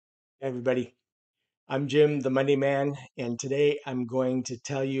Hey everybody, I'm Jim, the Monday Man, and today I'm going to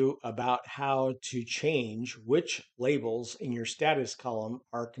tell you about how to change which labels in your status column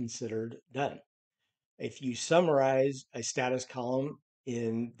are considered done. If you summarize a status column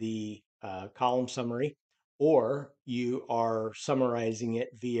in the column summary, or you are summarizing it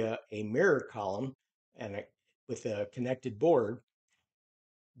via a mirror column with a connected board,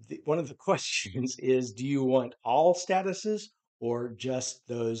 one of the questions is, do you want all statuses or just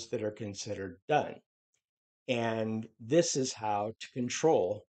those that are considered done? And this is how to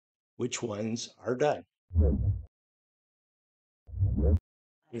control which ones are done.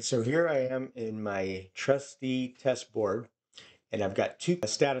 And so here I am in my trusty test board, and I've got two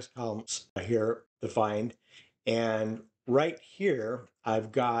status columns here defined. And right here,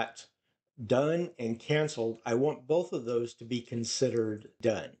 I've got done and canceled. I want both of those to be considered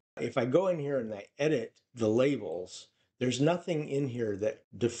done. If I go in here and I edit the labels, there's nothing in here that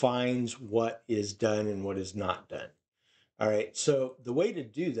defines what is done and what is not done. All right, so the way to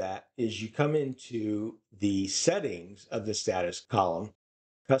do that is you come into the settings of the status column,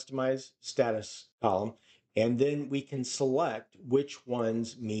 customize status column, and then we can select which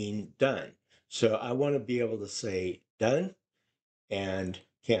ones mean done. So I want to be able to say done and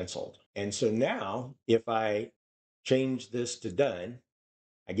canceled. And so now if I change this to done,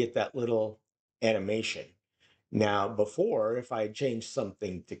 I get that little animation. Now before, if I changed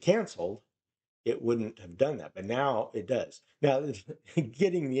something to canceled, it wouldn't have done that, but now it does. Now,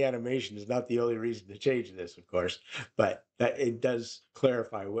 getting the animation is not the only reason to change this, of course, but that it does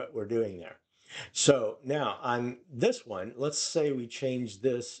clarify what we're doing there. So now on this one, let's say we change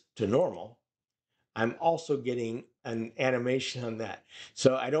this to normal. I'm also getting an animation on that.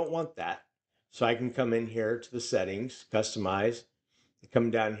 So I don't want that. So I can come in here to the settings, customize,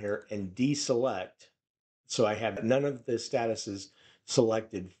 come down here and deselect. So I have none of the statuses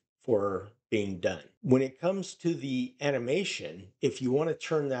selected for being done. When it comes to the animation, if you want to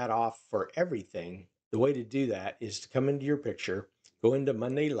turn that off for everything, the way to do that is to come into your picture, go into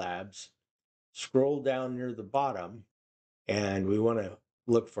Monday Labs, scroll down near the bottom, and we want to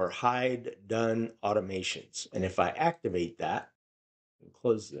look for hide done automations. And if I activate that and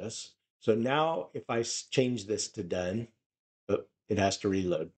close this, so now if I change this to done, it has to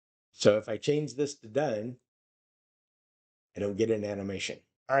reload. So if I change this to done, I don't get an animation.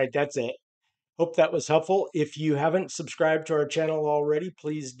 All right, that's it. Hope that was helpful. If you haven't subscribed to our channel already,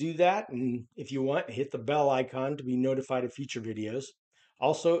 please do that. And if you want, hit the bell icon to be notified of future videos.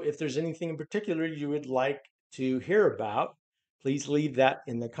 Also, if there's anything in particular you would like to hear about, please leave that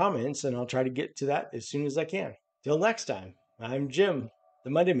in the comments and I'll try to get to that as soon as I can. Till next time, I'm Jim, the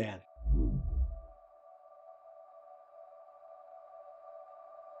Monday Man.